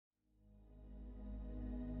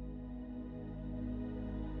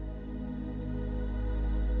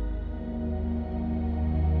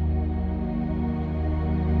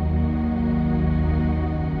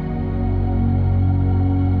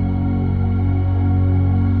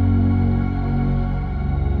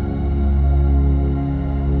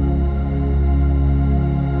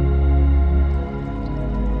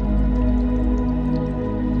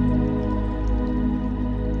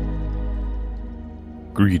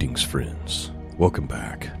Greetings, friends. Welcome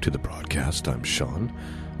back to the broadcast. I'm Shawn.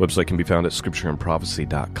 Website can be found at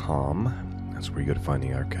scriptureandprophecy.com. That's where you go to find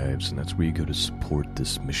the archives, and that's where you go to support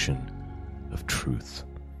this mission of truth.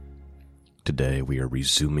 Today, we are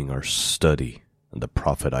resuming our study on the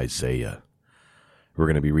prophet Isaiah. We're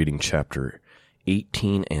going to be reading chapter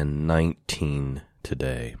 18 and 19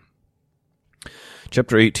 today.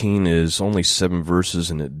 Chapter 18 is only 7 verses,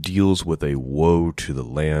 and it deals with a woe to the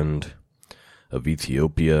land of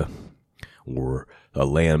Ethiopia, or a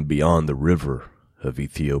land beyond the river of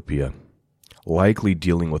Ethiopia, likely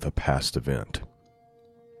dealing with a past event.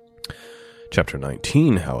 Chapter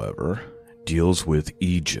 19, however, deals with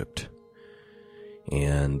Egypt.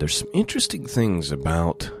 And there's some interesting things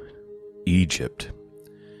about Egypt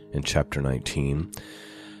in chapter 19.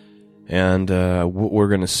 And what we're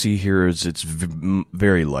going to see here is it's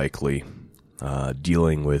very likely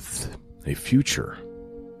dealing with a future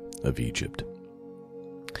of Egypt.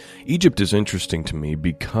 Egypt is interesting to me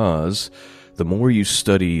because the more you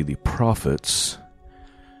study the prophets,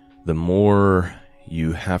 the more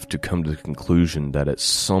you have to come to the conclusion that at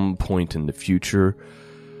some point in the future,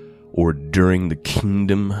 or during the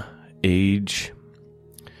kingdom age,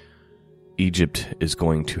 Egypt is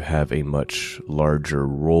going to have a much larger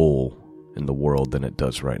role in the world than it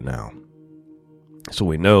does right now. So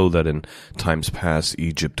we know that in times past,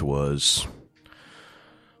 Egypt was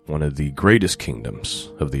one of the greatest kingdoms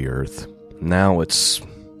of the earth. Now it's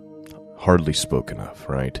hardly spoken of,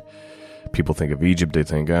 right? People think of Egypt, they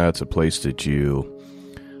think, it's a place that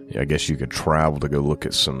I guess you could travel to go look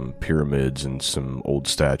at some pyramids and some old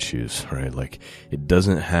statues, right? Like, it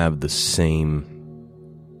doesn't have the same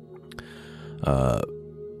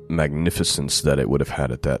magnificence that it would have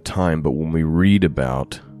had at that time. But when we read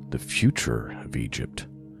about the future of Egypt,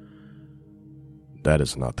 that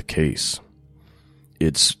is not the case.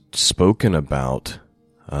 It's spoken about,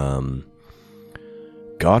 God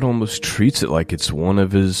almost treats it like it's one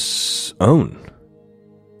of his own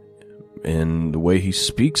in the way he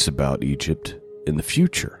speaks about Egypt in the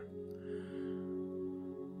future.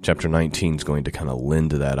 Chapter 19 is going to kind of lend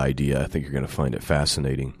to that idea. I think you're going to find it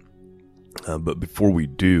fascinating. But before we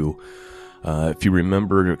do, if you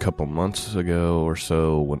remember a couple months ago or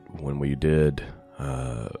so when we did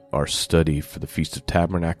our study for the Feast of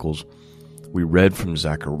Tabernacles, we read from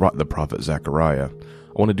the prophet Zechariah.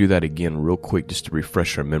 I want to do that again real quick just to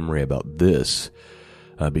refresh our memory about this,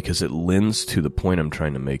 because it lends to the point I'm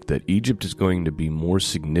trying to make that Egypt is going to be more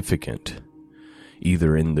significant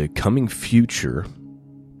either in the coming future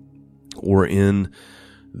or in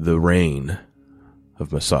the reign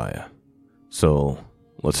of Messiah. So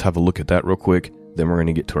let's have a look at that real quick. Then we're going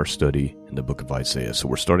to get to our study in the book of Isaiah. So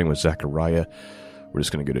we're starting with Zechariah. We're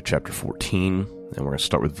just going to go to chapter 14, and we're going to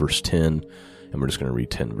start with verse 10, and we're just going to read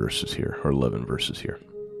 10 verses here, or 11 verses here.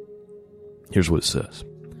 Here's what it says.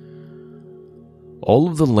 All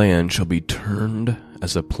of the land shall be turned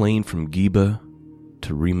as a plain from Geba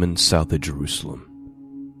to Rimmon south of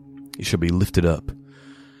Jerusalem. It shall be lifted up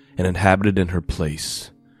and inhabited in her place,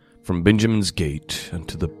 from Benjamin's gate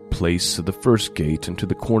unto the place of the first gate unto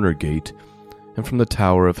the corner gate, and from the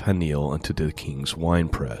tower of Haneel unto the king's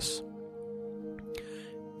winepress.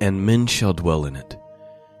 And men shall dwell in it,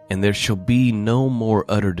 and there shall be no more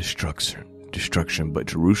utter destruction, but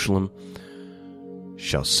Jerusalem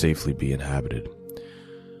shall safely be inhabited.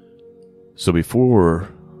 So before,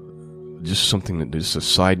 just a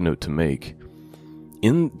side note to make,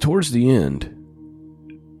 towards the end,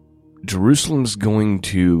 Jerusalem's going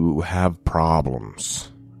to have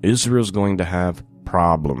problems. Israel's going to have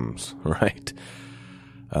problems, right?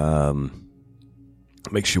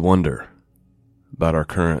 Makes you wonder about our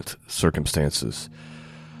current circumstances.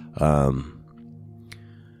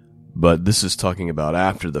 But this is talking about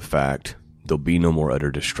after the fact. There'll be no more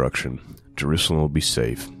utter destruction. Jerusalem will be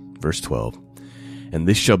safe. Verse 12. And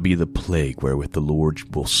this shall be the plague wherewith the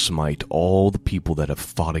Lord will smite all the people that have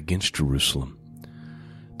fought against Jerusalem.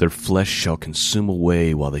 Their flesh shall consume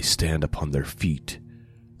away while they stand upon their feet.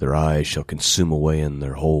 Their eyes shall consume away in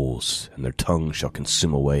their holes, and their tongue shall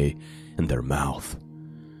consume away in their mouth.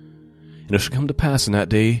 And it shall come to pass in that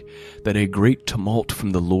day that a great tumult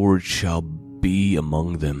from the Lord shall be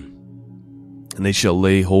among them. And they shall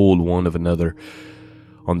lay hold one of another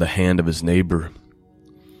on the hand of his neighbor,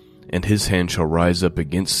 and his hand shall rise up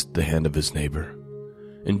against the hand of his neighbor.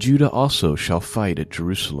 And Judah also shall fight at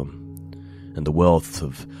Jerusalem. And the wealth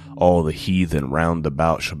of all the heathen round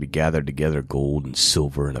about shall be gathered together, gold and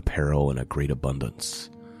silver and apparel in a great abundance.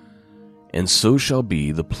 And so shall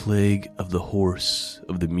be the plague of the horse,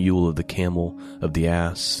 of the mule, of the camel, of the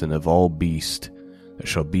ass, and of all beast that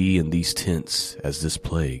shall be in these tents as this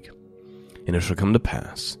plague. And it shall come to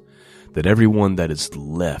pass that every one that is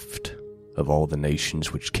left of all the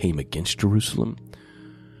nations which came against Jerusalem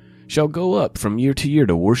shall go up from year to year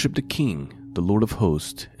to worship the King, the Lord of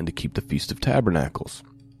hosts, and to keep the Feast of Tabernacles.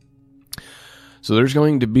 So there's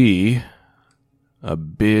going to be a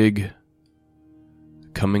big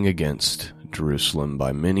coming against Jerusalem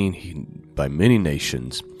by many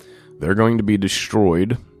nations. They're going to be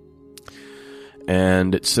destroyed.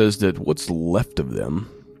 And it says that what's left of them,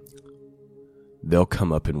 they'll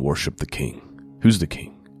come up and worship the King. Who's the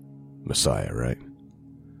King? Messiah, right?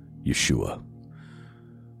 Yeshua.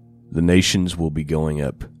 The nations will be going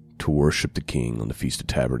up to worship the King on the Feast of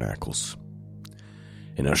Tabernacles.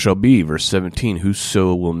 And it shall be, verse 17,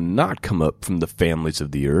 whoso will not come up from the families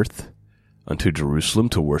of the earth unto Jerusalem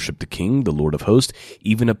to worship the King, the Lord of hosts,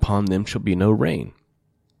 even upon them shall be no rain.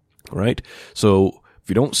 Right? So, if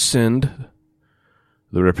you don't send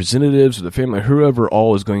the representatives of the family, whoever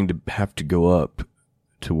all is going to have to go up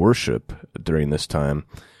to worship during this time,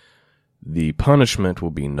 the punishment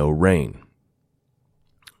will be no rain.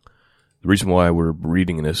 The reason why we're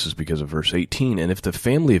reading this is because of verse 18. And if the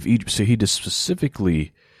family of Egypt, so he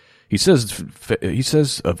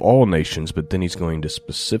says of all nations, but then he's going to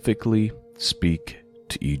specifically speak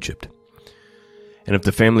to Egypt. And if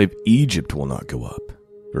the family of Egypt will not go up,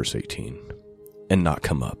 verse 18, and not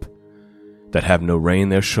come up, that have no rain,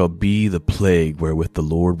 there shall be the plague wherewith the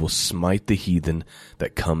Lord will smite the heathen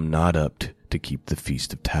that come not up to keep the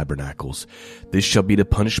Feast of Tabernacles. This shall be the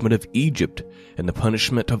punishment of Egypt, and the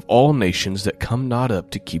punishment of all nations that come not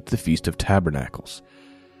up to keep the Feast of Tabernacles.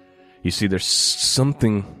 You see, there's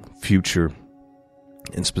something future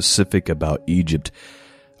and specific about Egypt.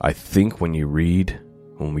 I think when we read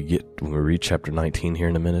chapter 19 here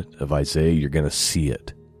in a minute of Isaiah, you're going to see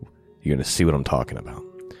it. You're going to see what I'm talking about.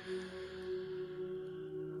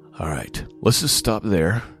 All right, let's just stop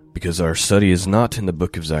there because our study is not in the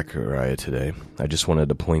book of Zechariah today. I just wanted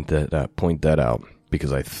to point that out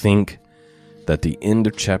because I think that the end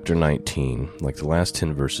of chapter 19, like the last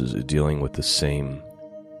 10 verses, is dealing with the same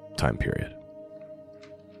time period.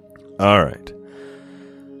 All right.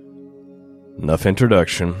 Enough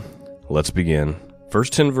introduction. Let's begin.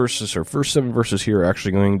 First 7 verses here are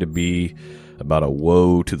actually going to be about a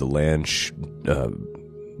woe to the land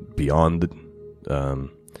beyond the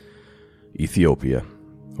Ethiopia,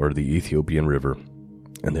 or the Ethiopian River,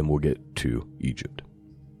 and then we'll get to Egypt.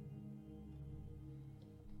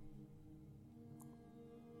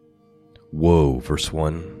 Woe, verse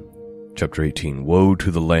 1, chapter 18. Woe to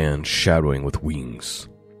the land shadowing with wings,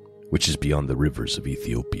 which is beyond the rivers of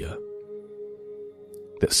Ethiopia,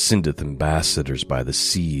 that sendeth ambassadors by the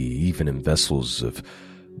sea, even in vessels of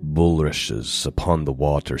bulrushes upon the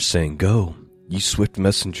water, saying, Go, ye swift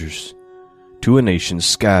messengers, to a nation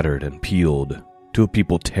scattered and peeled, to a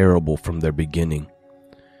people terrible from their beginning.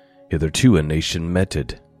 Hitherto a nation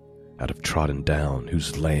meted, out of trodden down,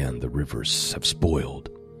 whose land the rivers have spoiled.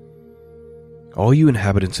 All you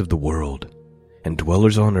inhabitants of the world, and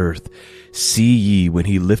dwellers on earth, see ye when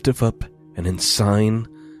he lifteth up an ensign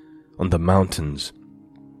on the mountains,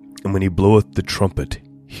 and when he bloweth the trumpet,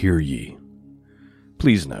 hear ye.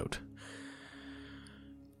 Please note,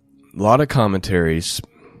 a lot of commentaries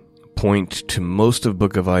point to most of the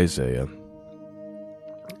book of Isaiah,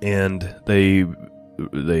 and they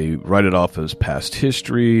write it off as past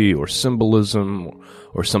history or symbolism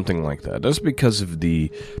or something like that. That's because of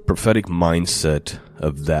the prophetic mindset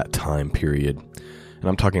of that time period. And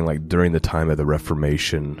I'm talking like during the time of the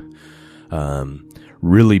Reformation,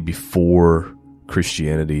 really before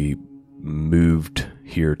Christianity moved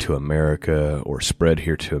here to America or spread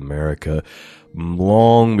here to America,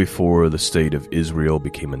 long before the state of Israel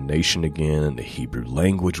became a nation again and the Hebrew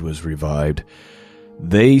language was revived.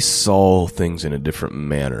 They saw things in a different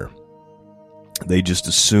manner. They just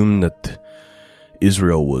assumed that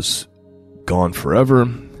Israel was gone forever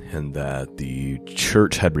and that the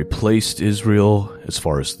church had replaced Israel as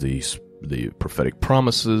far as the prophetic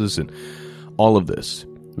promises and all of this.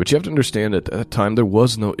 But you have to understand at that time there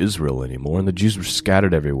was no Israel anymore, and the Jews were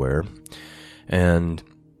scattered everywhere. And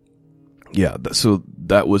yeah, so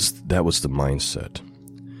that was the mindset.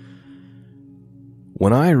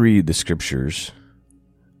 When I read the scriptures,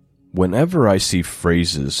 whenever I see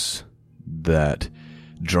phrases that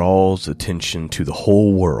draws attention to the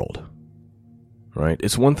whole world, right?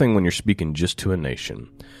 It's one thing when you're speaking just to a nation,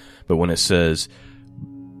 but when it says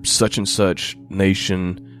such and such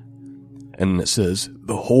nation, and it says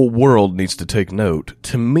the whole world needs to take note,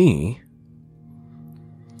 to me,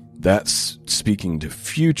 that's speaking to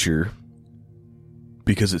future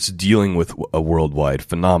because it's dealing with a worldwide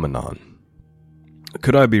phenomenon.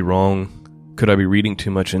 Could I be wrong? Could I be reading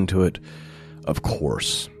too much into it? Of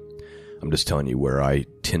course. I'm just telling you where I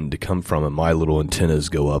tend to come from, and my little antennas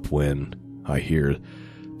go up when I hear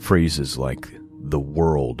phrases like the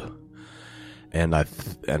world. And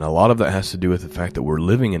a lot of that has to do with the fact that we're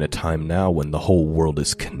living in a time now when the whole world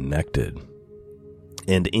is connected.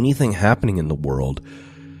 And anything happening in the world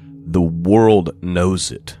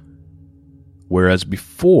knows it. Whereas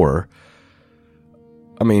before,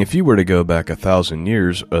 I mean, if you were to go back 1,000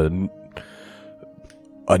 years, a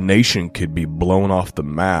nation could be blown off the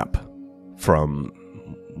map from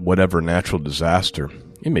whatever natural disaster.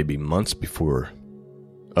 It may be months before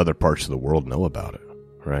other parts of the world know about it,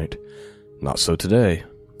 right? Not so today.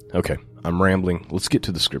 Okay, I'm rambling. Let's get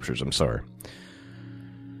to the scriptures. I'm sorry.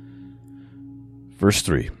 Verse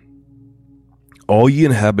 3. All ye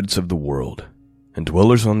inhabitants of the world, and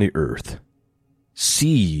dwellers on the earth,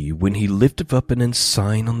 see ye when he lifteth up an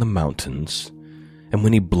ensign on the mountains, and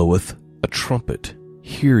when he bloweth a trumpet,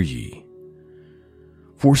 hear ye.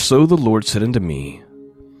 For so the Lord said unto me,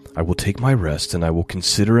 I will take my rest, and I will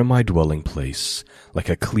consider in my dwelling place like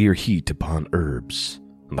a clear heat upon herbs,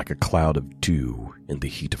 and like a cloud of dew in the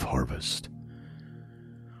heat of harvest.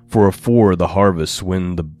 For afore the harvest,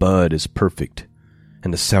 when the bud is perfect,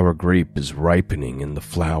 and the sour grape is ripening in the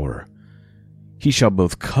flower, he shall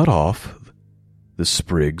both cut off the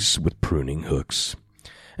sprigs with pruning hooks,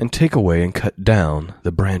 and take away and cut down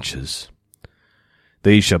the branches.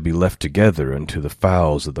 They shall be left together unto the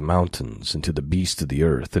fowls of the mountains, and to the beasts of the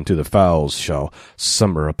earth, and to the fowls shall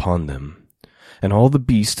summer upon them, and all the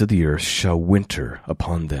beasts of the earth shall winter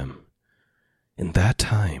upon them. In that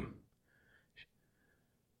time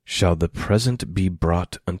shall the present be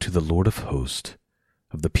brought unto the Lord of hosts,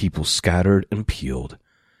 of the people scattered and peeled,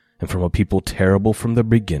 and from a people terrible from the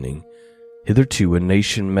beginning, hitherto a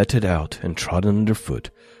nation meted out and trodden under foot,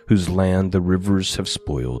 whose land the rivers have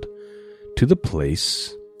spoiled, to the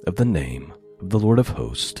place of the name of the Lord of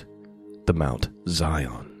hosts, the Mount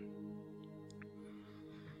Zion.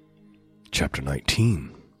 Chapter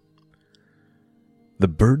 19. The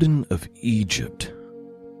burden of Egypt.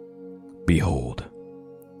 Behold,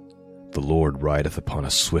 the Lord rideth upon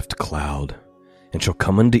a swift cloud, and shall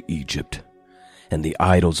come unto Egypt, and the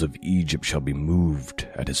idols of Egypt shall be moved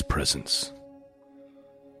at his presence.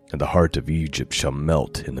 And the heart of Egypt shall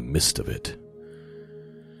melt in the midst of it.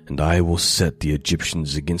 And I will set the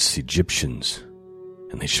Egyptians against the Egyptians,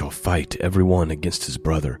 and they shall fight every one against his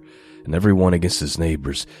brother, and every one against his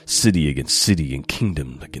neighbors, city against city, and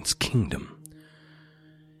kingdom against kingdom.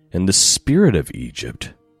 And the spirit of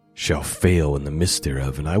Egypt shall fail in the midst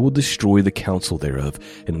thereof, and I will destroy the counsel thereof,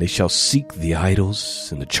 and they shall seek the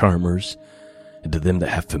idols and the charmers, and to them that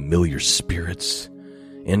have familiar spirits,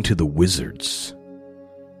 and to the wizards.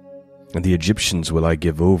 And the Egyptians will I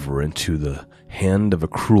give over into the hand of a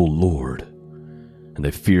cruel lord, and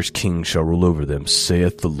a fierce king shall rule over them,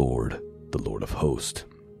 saith the Lord of hosts.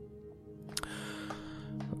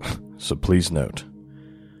 So please note,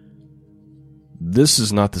 this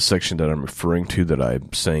is not the section that I'm referring to that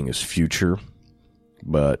I'm saying is future,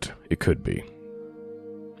 but it could be.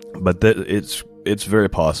 But it's very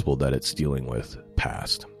possible that it's dealing with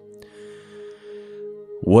past.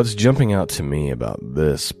 What's jumping out to me about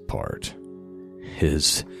this part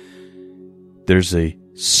is there's a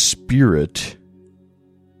spirit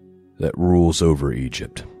that rules over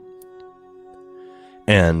Egypt.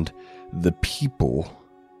 And the people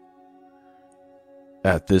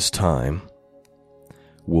at this time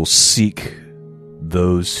will seek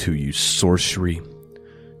those who use sorcery,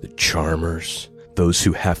 the charmers, those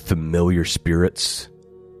who have familiar spirits.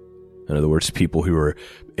 In other words, people who are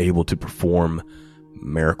able to perform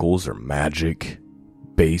miracles or magic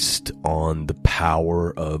based on the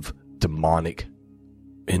power of demonic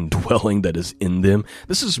indwelling that is in them.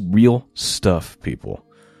 This is real stuff, people.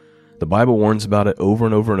 The Bible warns about it over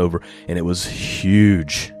and over and over, and it was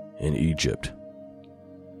huge in Egypt.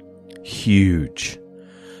 Huge.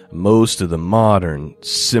 Most of the modern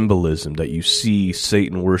symbolism that you see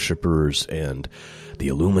Satan worshipers and the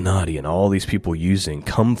Illuminati and all these people using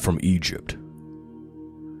come from Egypt.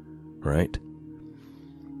 Right?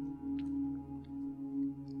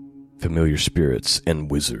 Familiar spirits and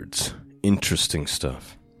wizards. Interesting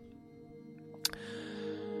stuff.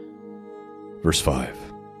 Verse 5.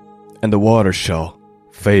 And the water shall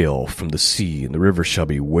fail from the sea, and the rivers shall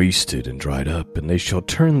be wasted and dried up, and they shall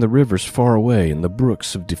turn the rivers far away, and the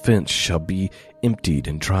brooks of defense shall be emptied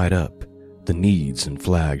and dried up. The needs and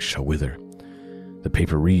flags shall wither. The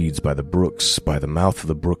paper reeds by the brooks, by the mouth of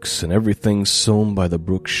the brooks, and everything sown by the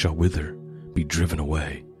brooks shall wither, be driven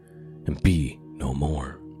away, and be no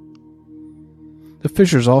more. The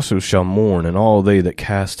fishers also shall mourn, and all they that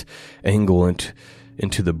cast angle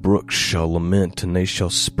into the brooks shall lament, and they shall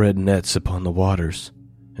spread nets upon the waters,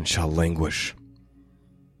 and shall languish.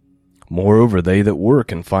 Moreover, they that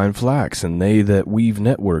work in fine flax, and they that weave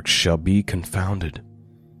networks shall be confounded.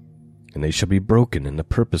 And they shall be broken in the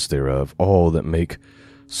purpose thereof, all that make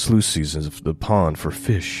sluices of the pond for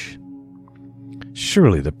fish.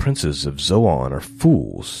 Surely the princes of Zoan are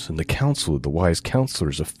fools, and the counsel of the wise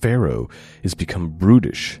counselors of Pharaoh is become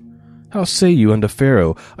brutish. How say you unto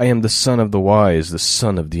Pharaoh, I am the son of the wise, the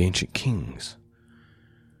son of the ancient kings?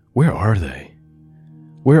 Where are they?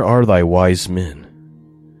 Where are thy wise men?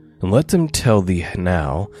 And let them tell thee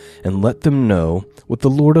now, and let them know what the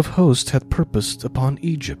Lord of hosts hath purposed upon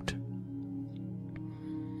Egypt.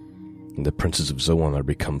 And the princes of Zoan are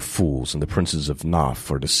become fools, and the princes of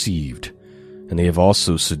Naph are deceived. And they have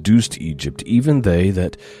also seduced Egypt, even they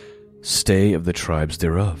that stay of the tribes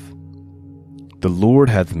thereof. The Lord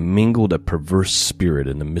hath mingled a perverse spirit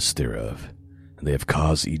in the midst thereof, and they have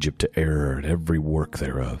caused Egypt to err at every work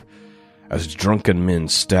thereof, as drunken men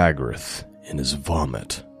staggereth in his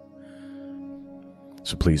vomit.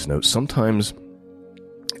 So please note, sometimes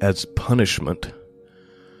as punishment,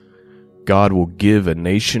 God will give a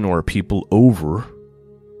nation or a people over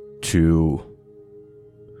to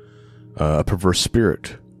a perverse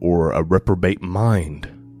spirit or a reprobate mind.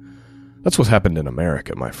 That's what's happened in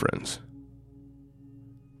America, my friends.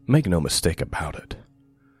 Make no mistake about it.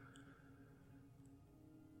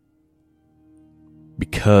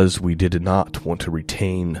 Because we did not want to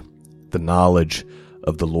retain the knowledge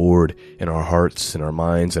of the Lord in our hearts, in our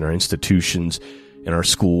minds, in our institutions, in our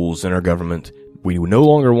schools, in our government, we no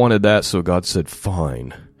longer wanted that, so God said,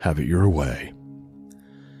 fine, have it your way.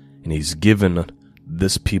 And He's given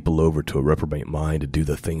this people over to a reprobate mind to do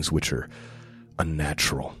the things which are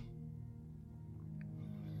unnatural.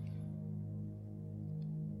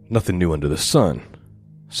 Nothing new under the sun.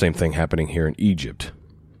 Same thing happening here in Egypt.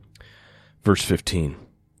 Verse 15.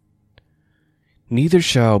 Neither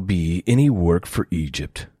shall be any work for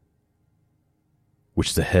Egypt,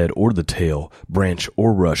 which the head or the tail, branch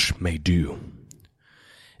or rush may do.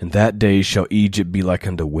 In that day shall Egypt be like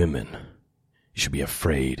unto women. You shall be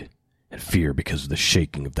afraid and fear because of the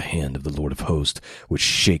shaking of the hand of the Lord of hosts, which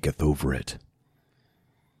shaketh over it.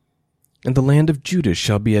 And the land of Judah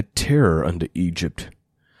shall be a terror unto Egypt.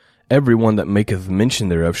 Every one that maketh mention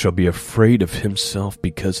thereof shall be afraid of himself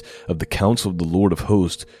because of the counsel of the Lord of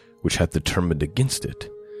hosts, which hath determined against it.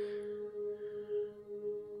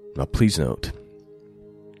 Now please note,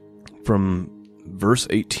 from verse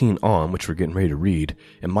 18 on, which we're getting ready to read,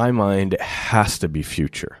 in my mind it has to be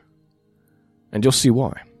future. And you'll see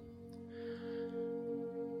why.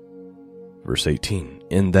 Verse 18,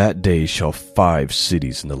 in that day shall 5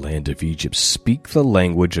 cities in the land of Egypt speak the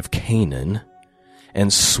language of Canaan,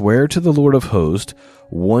 and swear to the Lord of hosts,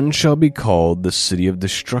 one shall be called the city of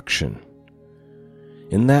destruction.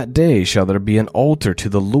 In that day shall there be an altar to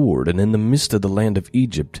the Lord, and in the midst of the land of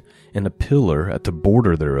Egypt, and a pillar at the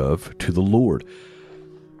border thereof to the Lord.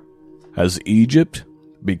 Has Egypt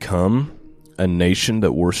become a nation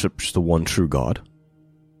that worships the one true God?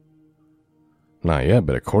 Not yet,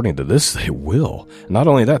 but according to this, they will. Not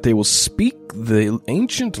only that, they will speak the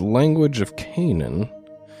ancient language of Canaan.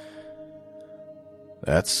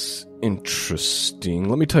 That's interesting.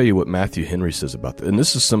 Let me tell you what Matthew Henry says about that. And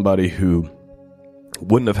this is somebody who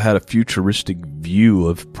wouldn't have had a futuristic view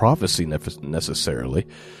of prophecy necessarily.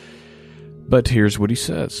 But here's what he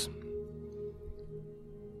says.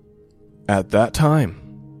 At that time,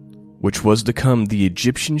 which was to come, the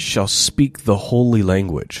Egyptians shall speak the holy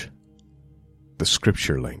language, the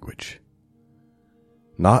scripture language.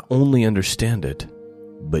 Not only understand it,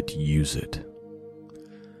 but use it.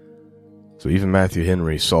 So even Matthew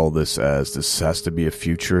Henry saw this as this has to be a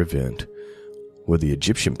future event where the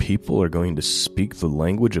Egyptian people are going to speak the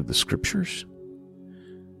language of the scriptures.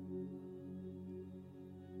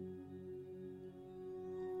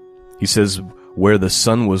 He says, where the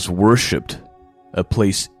sun was worshipped, a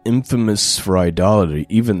place infamous for idolatry,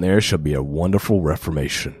 even there shall be a wonderful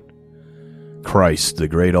reformation. Christ, the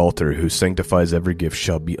great altar, who sanctifies every gift,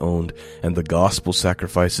 shall be owned, and the gospel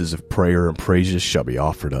sacrifices of prayer and praises shall be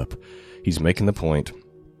offered up. He's making the point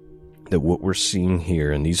that what we're seeing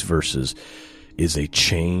here in these verses is a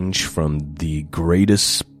change from the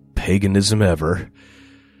greatest paganism ever.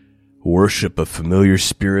 Worship of familiar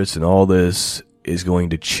spirits and all this is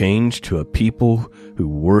going to change to a people who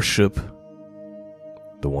worship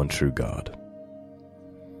the one true God.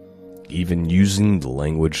 Even using the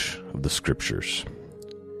language of the scriptures,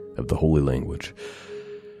 of the holy language.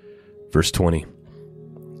 Verse 20.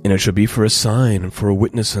 And it shall be for a sign and for a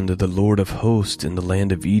witness unto the Lord of hosts in the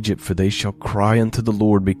land of Egypt, for they shall cry unto the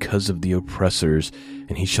Lord because of the oppressors,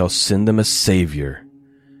 and he shall send them a Savior,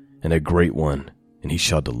 and a great one, and he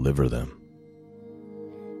shall deliver them.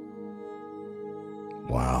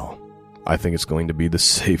 Wow. I think it's going to be the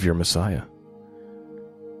Savior Messiah.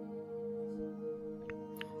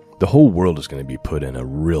 The whole world is going to be put in a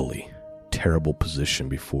really terrible position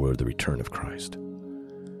before the return of Christ.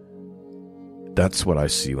 That's what I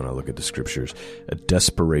see when I look at the scriptures. A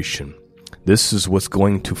desperation. This is what's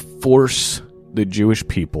going to force the Jewish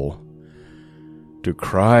people to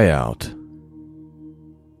cry out,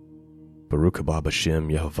 Baruch haba Bashem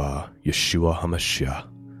Yehovah, Yeshua HaMashiach.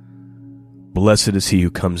 Blessed is he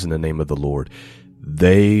who comes in the name of the Lord.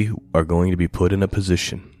 They are going to be put in a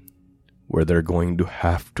position where they're going to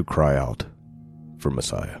have to cry out for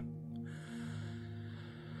Messiah.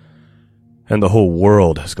 And the whole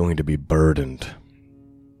world is going to be burdened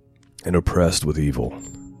and oppressed with evil.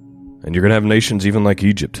 And you're going to have nations even like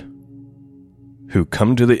Egypt who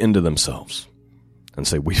come to the end of themselves and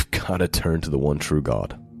say, we've got to turn to the one true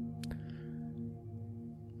God.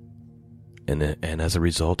 And as a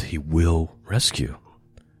result, he will rescue.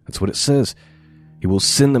 That's what it says. He will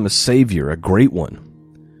send them a Savior, a great one,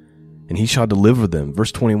 and he shall deliver them.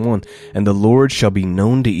 Verse 21, and the Lord shall be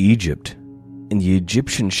known to Egypt, and the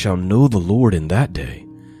Egyptians shall know the Lord in that day,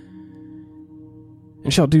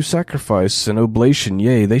 and shall do sacrifice and oblation,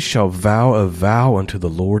 yea, they shall vow a vow unto the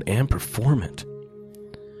Lord and perform it.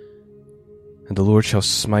 And the Lord shall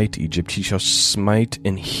smite Egypt, he shall smite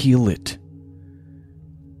and heal it.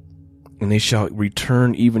 And they shall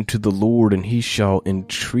return even to the Lord, and he shall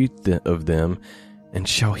entreat of them, and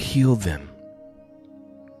shall heal them.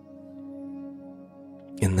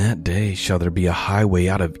 In that day shall there be a highway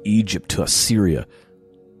out of Egypt to Assyria.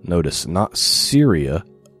 Notice, not Syria,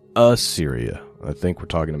 Assyria. I think we're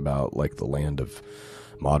talking about like the land of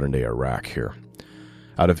modern-day Iraq here.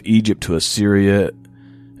 Out of Egypt to Assyria,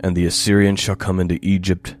 and the Assyrians shall come into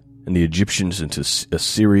Egypt, and the Egyptians into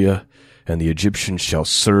Assyria, and the Egyptians shall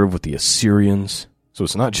serve with the Assyrians. So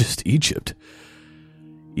it's not just Egypt.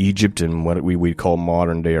 Egypt and what we would call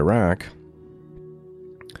modern-day Iraq.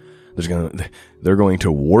 They're going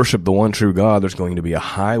to worship the one true God. There's going to be a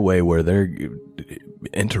highway where they're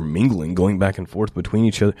intermingling, going back and forth between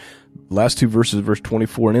each other. Last two verses, verse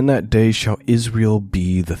 24, and in that day shall Israel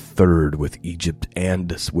be the third with Egypt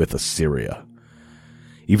and with Assyria,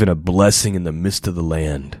 even a blessing in the midst of the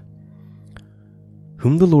land.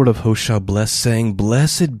 Whom the Lord of hosts shall bless, saying,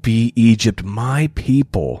 Blessed be Egypt, my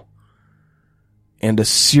people, and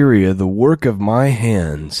Assyria, the work of my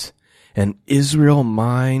hands, and Israel,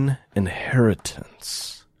 mine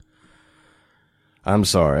inheritance. I'm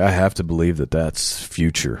sorry, I have to believe that that's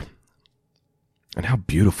future. And how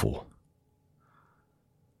beautiful.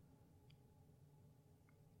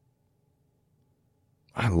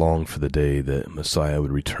 I long for the day that Messiah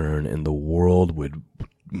would return and the world would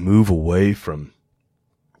move away from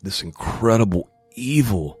this incredible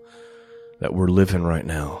evil that we're living right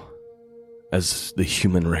now as the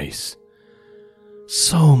human race.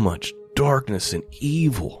 So much darkness and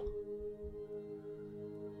evil.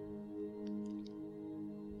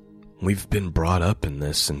 We've been brought up in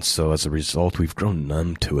this, and so as a result, we've grown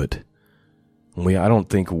numb to it. I don't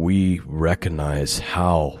think we recognize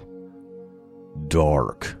how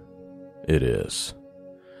dark it is,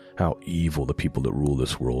 how evil the people that rule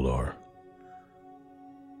this world are.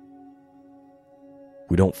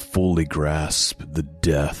 We don't fully grasp the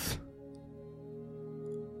death,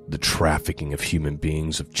 the trafficking of human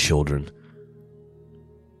beings, of children.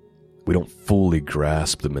 We don't fully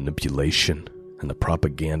grasp the manipulation and the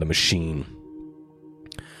propaganda machine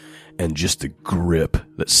and just the grip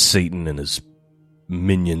that Satan and his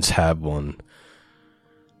minions have on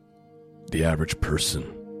the average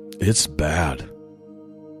person. It's bad.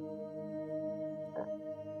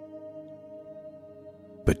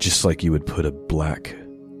 But just like you would put a black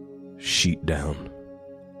sheet down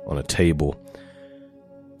on a table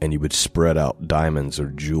and you would spread out diamonds or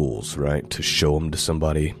jewels, right, to show them to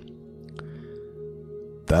somebody,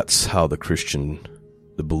 that's how the Christian,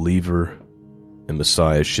 the believer and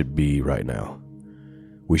Messiah should be right now.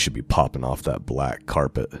 We should be popping off that black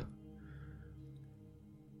carpet. It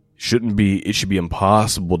should be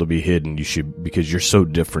impossible to be hidden. Because you're so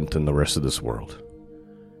different than the rest of this world.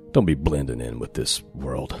 Don't be blending in with this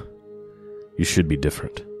world. You should be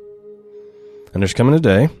different. And there's coming a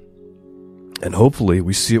day, and hopefully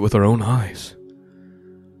we see it with our own eyes.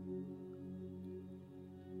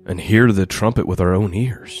 And hear the trumpet with our own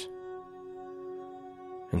ears.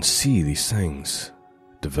 And see these things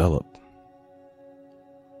develop.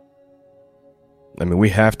 I mean, we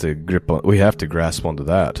have to grasp onto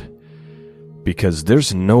that, because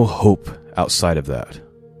there's no hope outside of that.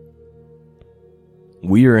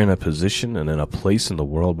 We are in a position and in a place in the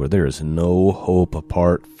world where there is no hope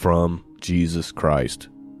apart from Jesus Christ,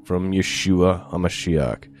 from Yeshua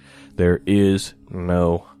HaMashiach. There is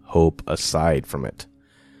no hope aside from it.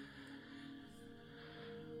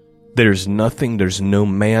 There's nothing, there's no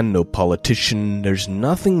man, no politician, there's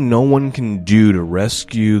nothing no one can do to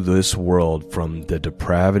rescue this world from the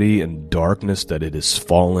depravity and darkness that it has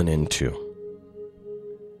fallen into.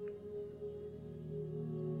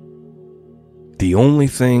 The only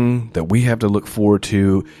thing that we have to look forward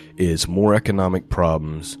to is more economic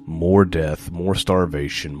problems, more death, more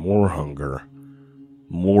starvation, more hunger,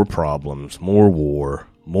 more problems, more war,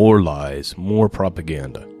 more lies, more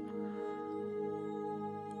propaganda.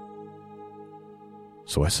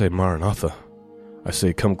 So I say, Maranatha. I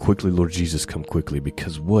say, come quickly, Lord Jesus, come quickly,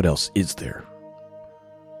 because what else is there?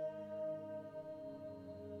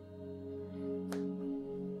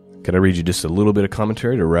 Can I read you just a little bit of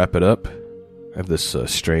commentary to wrap it up? I have this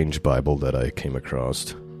strange Bible that I came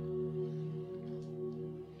across.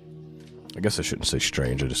 I guess I shouldn't say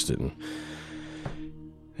strange, I just didn't.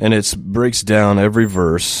 And it breaks down every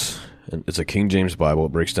verse. It's a King James Bible.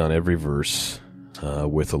 It breaks down every verse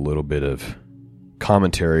with a little bit of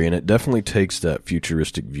commentary, and it definitely takes that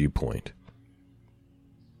futuristic viewpoint.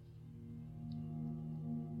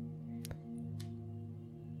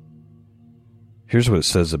 Here's what it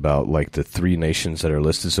says about like the three nations that are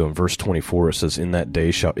listed. So in verse 24 it says, "In that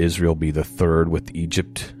day shall Israel be the third with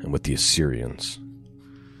Egypt and with the Assyrians."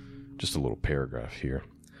 Just a little paragraph here.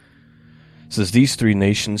 It says, "These three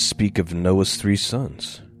nations speak of Noah's three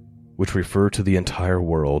sons, which refer to the entire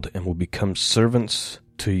world and will become servants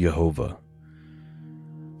to Jehovah.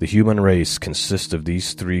 The human race consists of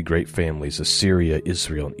these three great families, Assyria,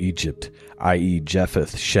 Israel, and Egypt, i.e.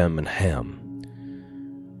 Japheth, Shem, and Ham.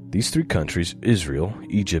 These three countries, Israel,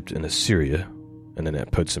 Egypt, and Assyria," and then it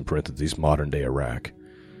puts in parentheses modern-day Iraq,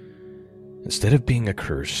 "instead of being a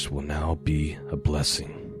curse, will now be a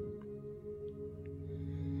blessing.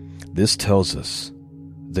 This tells us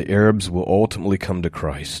the Arabs will ultimately come to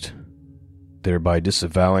Christ, thereby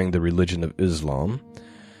disavowing the religion of Islam.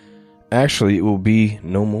 Actually, it will be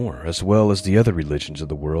no more, as well as the other religions of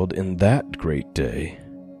the world. In that great day,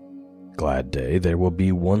 glad day, there will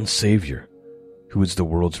be one Savior, who is the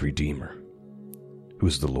world's Redeemer, who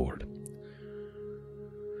is the Lord."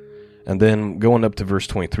 And then going up to verse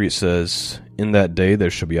 23, it says, "In that day there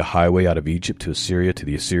shall be a highway out of Egypt to Assyria. To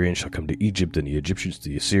the Assyrians shall come to Egypt, and the Egyptians to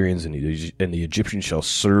the Assyrians, and the Egyptians shall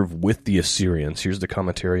serve with the Assyrians." Here's the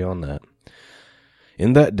commentary on that.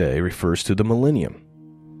 "In that day" refers to the millennium.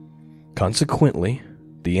 "Consequently,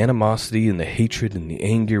 the animosity and the hatred and the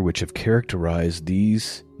anger which have characterized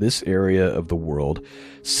this area of the world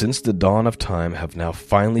since the dawn of time have now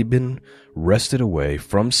finally been wrested away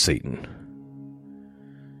from Satan,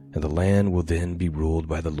 and the land will then be ruled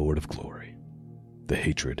by the Lord of glory. The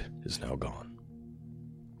hatred is now gone."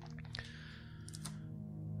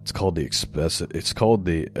 It's called the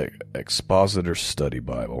Expositor Study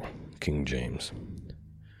Bible, King James.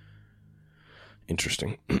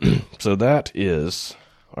 Interesting. So that is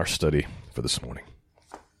our study for this morning.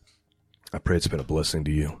 I pray it's been a blessing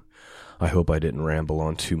to you. I hope I didn't ramble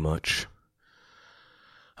on too much.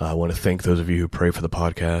 I want to thank those of you who pray for the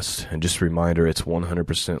podcast, and just a reminder, it's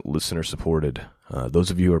 100% listener supported.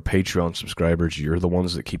 Those of you who are Patreon subscribers, you're the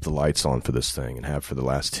ones that keep the lights on for this thing and have for the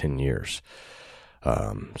last 10 years.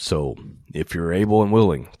 So if you're able and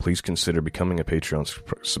willing, please consider becoming a Patreon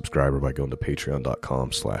subscriber by going to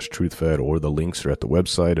patreon.com/truthfed, or the links are at the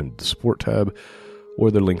website and the support tab,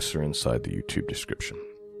 or the links are inside the YouTube description.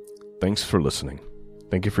 Thanks for listening.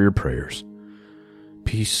 Thank you for your prayers.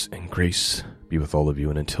 Peace and grace be with all of you,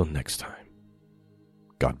 and until next time,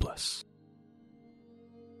 God bless.